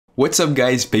What's up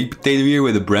guys, Baked Potato here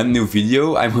with a brand new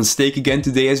video. I'm on stake again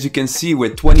today, as you can see,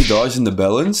 with $20 in the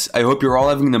balance. I hope you're all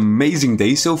having an amazing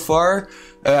day so far.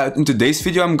 In today's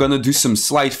video I'm gonna do some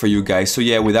slide for you guys. So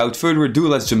yeah, without further ado,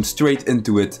 let's jump straight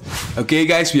into it. Okay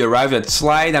guys, we arrived at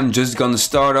slide. I'm just gonna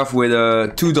start off with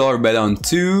a $2 bet on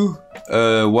 2,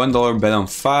 $1 bet on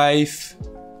 5.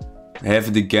 Have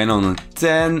it again on a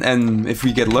 10, and if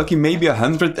we get lucky, maybe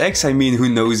 100x. I mean, who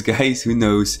knows guys, who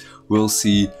knows, we'll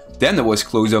see. Damn, that was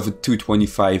close off at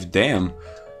 225, damn.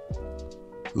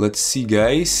 Let's see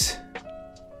guys.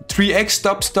 3x,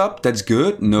 stop, that's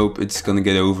good. Nope, it's gonna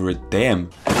get over it,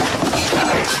 damn.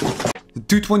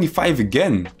 225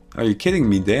 again, are you kidding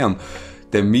me, damn.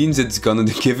 That means it's gonna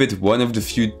give it one of the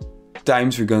few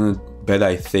times we're gonna bet,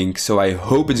 I think. So I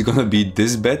hope it's gonna be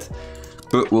this bet.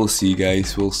 But we'll see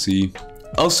guys, we'll see.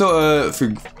 Also,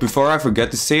 before I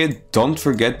forget to say it, don't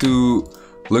forget to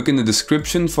look in the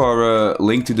description for a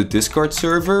link to the Discord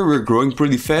server. We're growing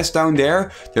pretty fast down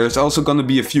there. There's also gonna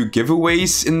be a few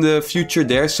giveaways in the future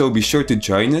there, so be sure to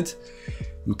join it.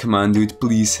 And come on dude,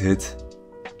 please hit.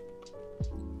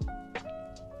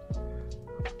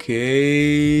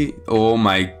 Okay. Oh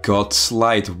my god,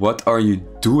 slide, what are you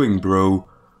doing, bro?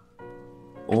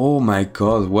 Oh my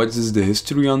god, what is the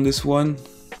history on this one?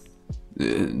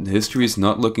 The history is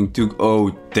not looking too...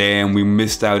 Oh damn, we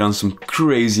missed out on some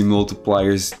crazy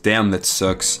multipliers. Damn, that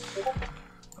sucks.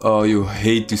 Oh, you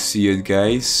hate to see it,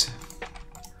 guys.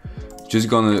 Just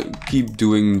gonna keep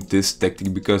doing this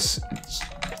tactic because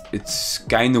it's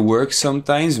kinda works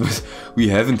sometimes, but we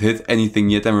haven't hit anything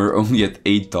yet and we're only at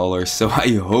 $8. So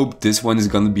I hope this one is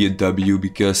gonna be a W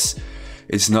because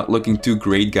it's not looking too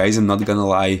great, guys. I'm not gonna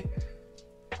lie.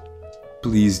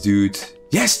 Please, dude.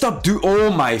 Yes, stop, dude. Oh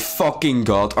my fucking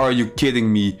god. Are you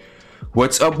kidding me?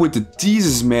 What's up with the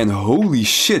teases, man? Holy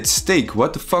shit, Steak.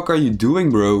 What the fuck are you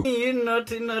doing, bro? You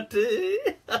naughty.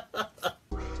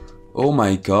 Oh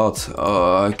my god.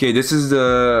 Okay, this is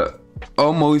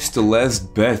almost the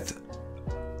last bet.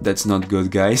 That's not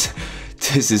good, guys.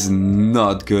 This is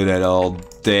not good at all.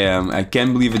 Damn, I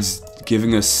can't believe it's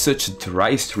giving us such a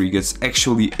dry streak. It's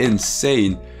actually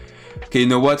insane. Okay, you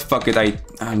know what? Fuck it.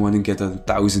 I want to get a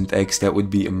 1000x. That would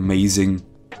be amazing.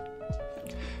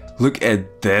 Look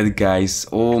at that, guys.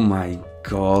 Oh my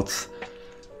god.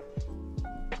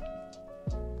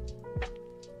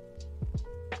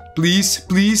 Please,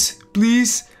 please,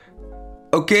 please.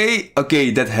 Okay,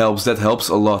 that helps. That helps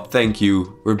a lot. Thank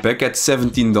you. We're back at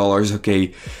 $17.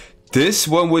 Okay. This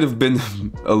one would have been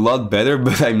a lot better,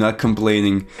 but I'm not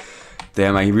complaining.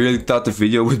 Damn, I really thought the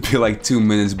video would be like 2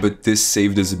 minutes, but this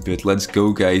saved us a bit. Let's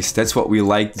go, guys. That's what we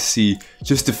like to see.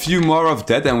 Just a few more of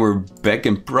that and we're back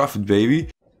in profit, baby.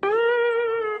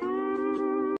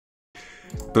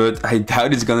 But I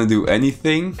doubt it's gonna do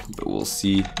anything, but we'll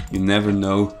see. You never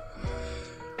know.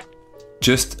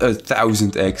 Just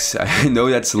 1000x. I know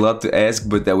that's a lot to ask,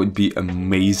 but that would be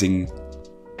amazing.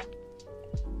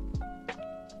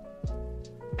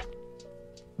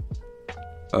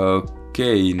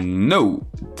 Okay, no,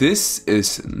 this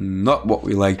is not what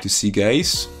we like to see,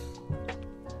 guys.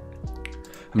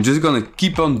 I'm just gonna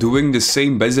keep on doing the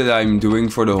same bets that I'm doing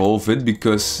for the whole vid,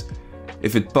 because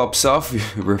if it pops off,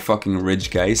 we're fucking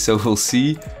rich, guys. So we'll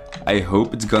see. I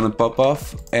hope it's gonna pop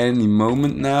off any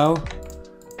moment now.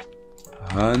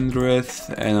 100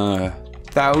 and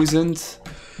 1000.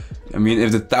 I mean,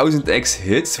 if the 1000x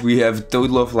hits, we have a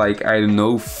total of like, I don't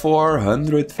know,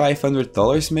 $400,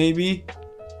 $500 maybe.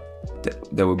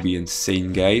 That would be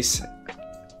insane, guys.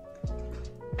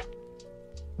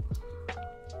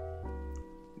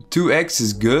 2x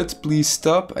is good. Please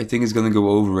stop. I think it's gonna go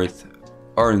over it.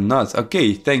 Or not.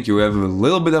 Okay, thank you. We have a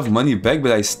little bit of money back,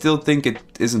 but I still think it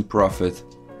isn't profit.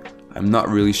 I'm not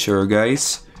really sure,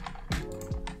 guys.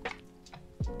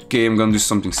 Okay, I'm gonna do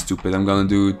something stupid. I'm gonna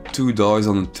do $2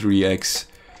 on a 3x.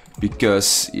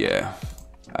 Because, yeah,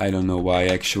 I don't know why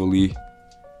actually.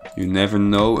 You never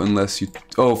know unless you...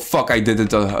 Oh fuck, I did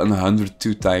it on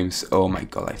 102 times. Oh my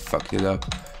god, I fucked it up.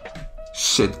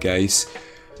 Shit, guys.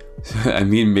 I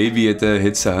mean, maybe it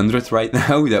hits 100 right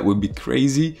now. That would be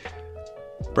crazy.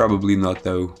 Probably not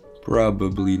though.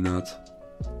 Probably not.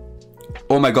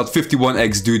 Oh my god,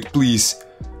 51x, dude, please.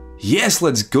 Yes,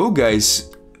 let's go,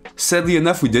 guys. Sadly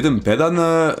enough, we didn't bet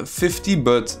on 50,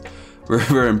 but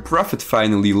we're in profit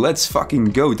finally. Let's fucking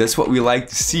go. That's what we like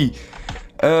to see.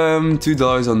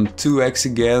 $2 on 2x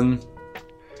again.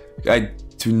 I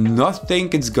do not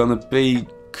think it's gonna pay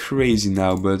crazy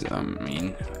now, but I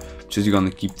mean, just gonna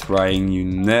keep trying. You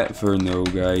never know,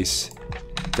 guys.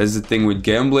 That's the thing with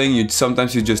gambling.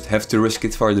 Sometimes you just have to risk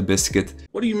it for the biscuit.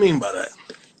 What do you mean by that?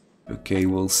 Okay,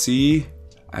 we'll see.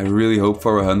 I really hope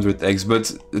for 100x, but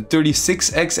the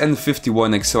 36x and the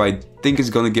 51x, so I think it's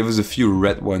gonna give us a few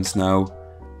red ones now.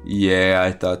 Yeah,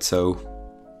 I thought so.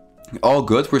 All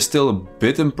good, we're still a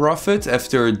bit in profit.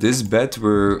 After this bet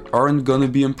we aren't gonna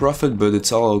be in profit, but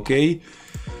it's all okay.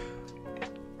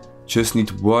 Just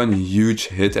need one huge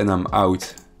hit and I'm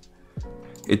out.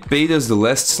 It paid us the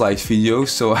last slide video,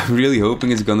 so I'm really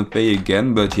hoping it's gonna pay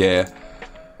again, but yeah.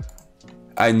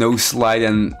 I know slide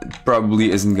and it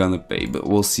probably isn't gonna pay, but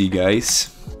we'll see,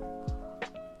 guys.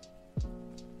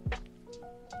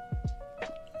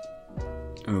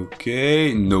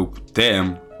 Okay, nope,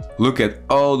 damn. Look at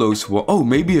all those. Oh,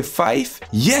 maybe a 5?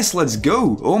 Yes, let's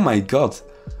go. Oh my god.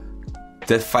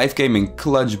 That 5 came in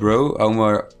clutch, bro.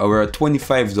 We're at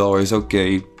 $25.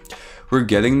 Okay, we're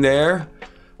getting there.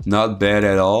 Not bad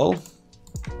at all.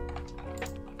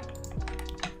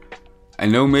 I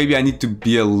know maybe I need to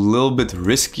be a little bit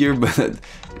riskier, but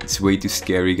it's way too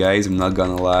scary, guys. I'm not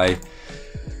gonna lie.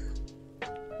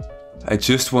 I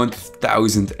just want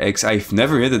 1000x. I've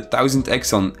never hit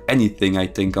 1000x on anything, I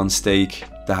think, on stake.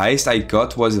 The highest I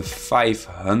got was a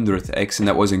 500x, and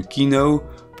that was in Kino.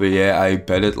 But yeah, I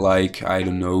bet it like, I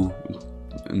don't know,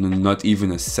 not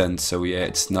even a cent. So yeah,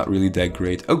 it's not really that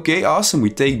great. Okay, awesome. We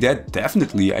take that,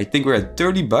 definitely. I think we're at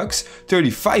 30 bucks.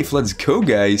 35, let's go,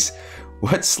 guys.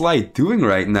 What's Slide doing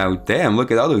right now? Damn, look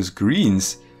at all those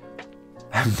greens.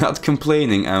 I'm not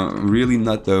complaining. I'm really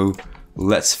not, though.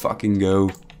 Let's fucking go.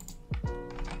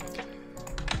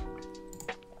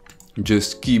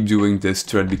 Just keep doing this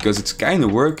thread because it's kind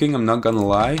of working, I'm not gonna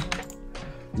lie.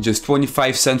 Just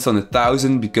 25 cents on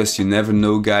 1,000 because you never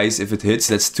know, guys. If it hits,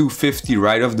 that's 250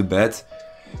 right off the bat.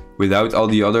 Without all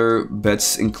the other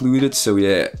bets included. So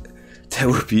yeah, that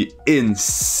would be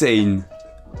insane.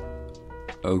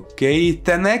 Okay,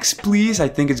 10x please. I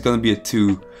think it's gonna be a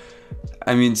 2.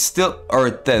 I mean, still, or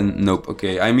a 10. Nope,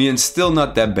 okay. I mean, it's still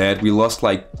not that bad. We lost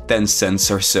like 10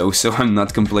 cents or so, so I'm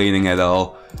not complaining at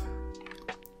all.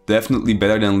 Definitely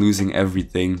better than losing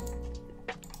everything.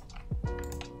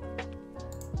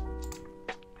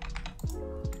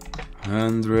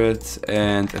 $100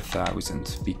 and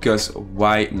 1,000. Because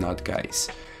why not, guys?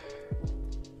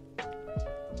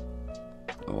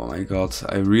 Oh my god,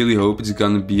 I really hope it's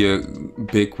gonna be a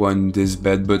big one, this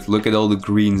bet, but look at all the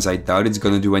greens. I doubt it's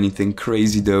gonna do anything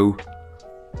crazy though.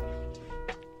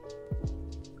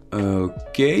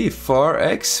 Okay,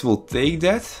 4x, we'll take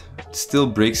that. It still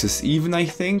breaks us even, I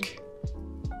think.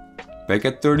 Back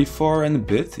at 34 and a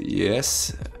bit,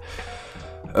 yes.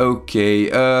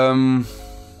 Okay, okay,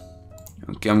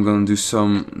 I'm gonna do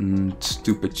some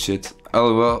stupid shit.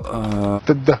 Oh well,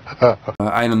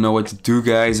 I don't know what to do,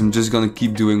 guys. I'm just gonna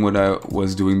keep doing what I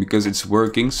was doing because it's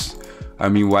working. I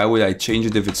mean, why would I change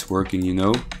it if it's working, you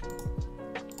know?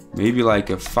 Maybe like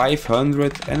a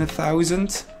 500 and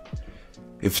 1,000.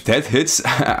 If that hits,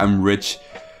 I'm rich.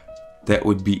 That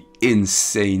would be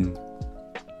insane.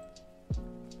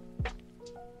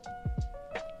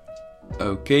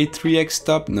 Okay, 3x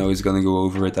stop. No, it's gonna go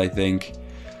over it, I think.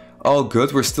 All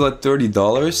good, we're still at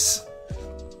 $30.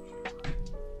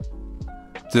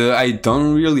 I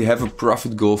don't really have a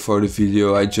profit goal for the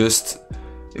video. I just,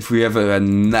 if we have a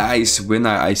nice win,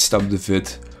 I stop the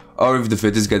vid. Or if the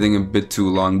vid is getting a bit too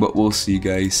long, but we'll see,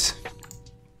 guys.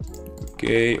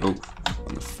 Okay, oh,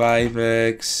 on the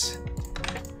 5x.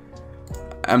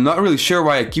 I'm not really sure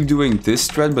why I keep doing this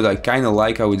thread, but I kind of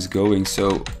like how it's going,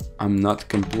 so I'm not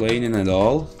complaining at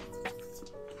all.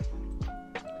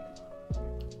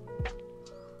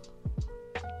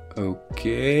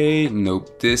 Okay,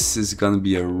 nope, this is gonna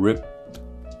be a rip.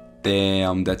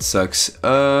 Damn, that sucks.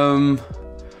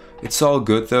 It's all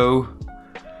good though.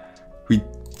 We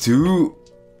do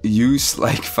use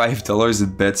like $5 a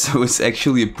bet, so it's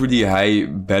actually a pretty high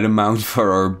bet amount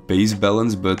for our base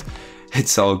balance, but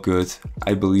it's all good.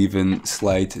 I believe in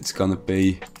Slide, it's gonna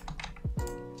pay.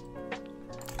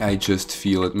 I just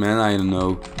feel it, man, I don't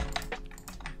know.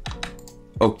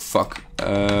 Oh, fuck.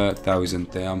 1,000,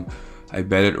 damn. I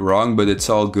bet it wrong, but it's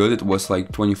all good. It was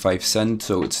like 25 cents,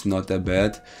 so it's not that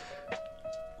bad.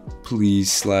 Please,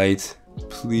 Slide.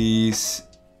 Please.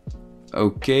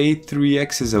 Okay,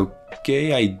 3x is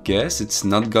okay, I guess. It's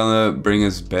not gonna bring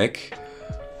us back.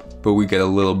 But we get a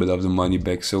little bit of the money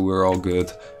back, so we're all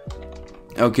good.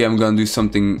 Okay, I'm gonna do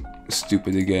something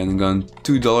stupid again. I'm gonna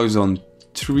 $2 on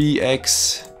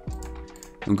 3x.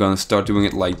 I'm gonna start doing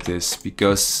it like this,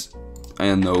 because, I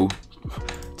don't know,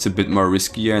 it's a bit more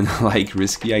riskier and I like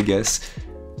risky, I guess.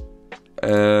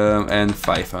 And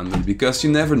 500, because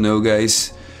you never know,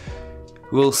 guys.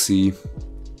 We'll see.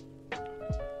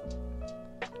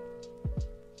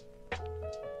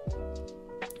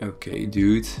 Okay,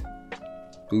 dude.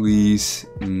 Please.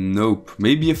 Nope.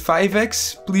 Maybe a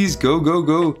 5x? Please, go, go,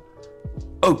 go.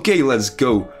 Okay, let's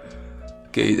go.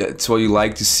 Okay, that's what you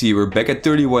like to see. We're back at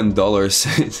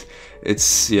 $31.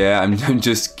 It's, yeah, I'm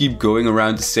just keep going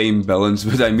around the same balance,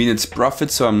 but I mean it's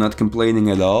profit, so I'm not complaining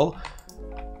at all.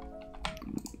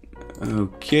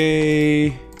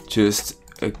 Okay, just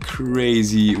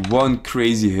one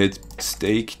crazy hit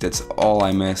stake, that's all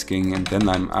I'm asking, and then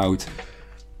I'm out.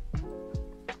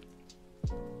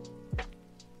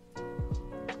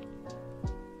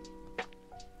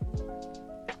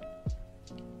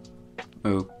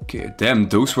 Okay, damn,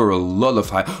 those were a lot of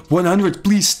high. 100,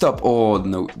 please stop. Oh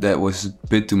no, that was a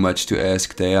bit too much to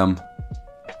ask, damn.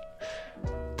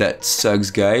 That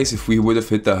sucks, guys. If we would have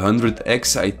hit the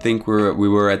 100x, I think we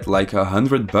were at like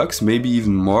 $100, maybe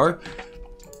even more.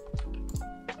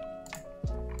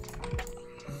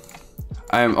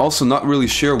 I am also not really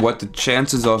sure what the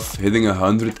chances of hitting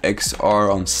 100x are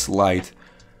on Slide.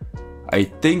 I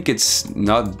think it's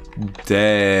not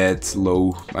that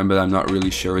low, but I'm not really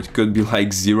sure. It could be like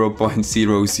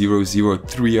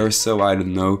 0.0003 or so, I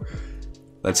don't know.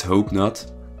 Let's hope not.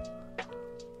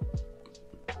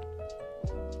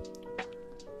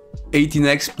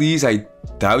 18x please, I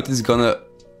doubt it's gonna...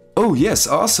 Oh yes,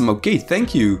 awesome, okay,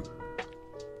 thank you.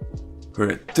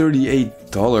 We're at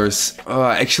 $38.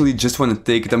 I actually just want to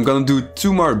take it. I'm gonna do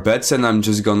 2 more bets and I'm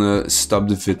just gonna stop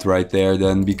the vid right there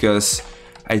then, because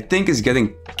I think it's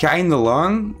getting kinda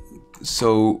long,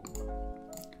 so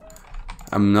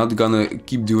I'm not gonna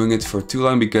keep doing it for too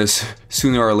long, because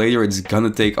sooner or later it's gonna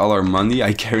take all our money,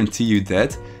 I guarantee you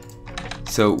that.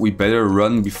 So we better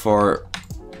run before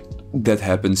that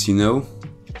happens, you know?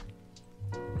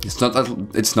 It's not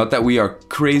that we are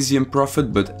crazy in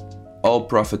profit, but all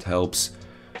profit helps.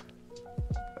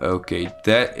 Okay,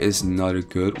 that is not a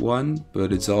good one,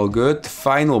 but it's all good.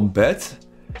 Final bet.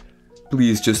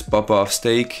 Please just pop off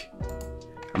stake.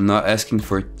 I'm not asking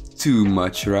for too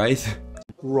much, right?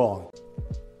 Wrong.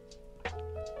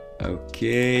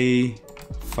 Okay,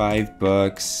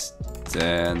 $5,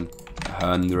 10,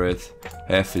 100,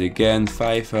 half it again,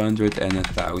 500 and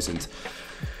 1,000.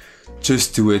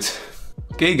 Just do it.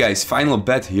 Okay guys, final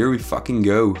bet, here we fucking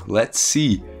go. Let's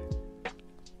see.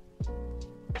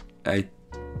 I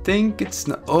think it's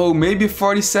not, oh, maybe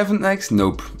 47x?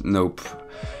 Nope, nope.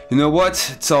 You know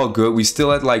what? It's all good. We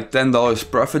still had like $10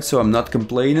 profit, so I'm not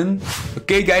complaining.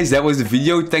 Okay guys, that was the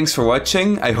video. Thanks for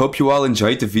watching. I hope you all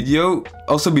enjoyed the video.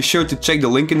 Also be sure to check the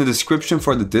link in the description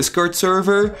for the Discord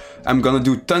server. I'm gonna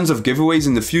do tons of giveaways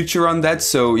in the future on that,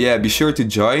 so yeah, be sure to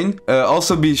join.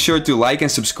 Also be sure to like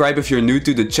and subscribe if you're new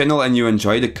to the channel and you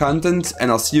enjoy the content.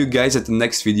 And I'll see you guys at the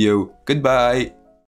next video. Goodbye!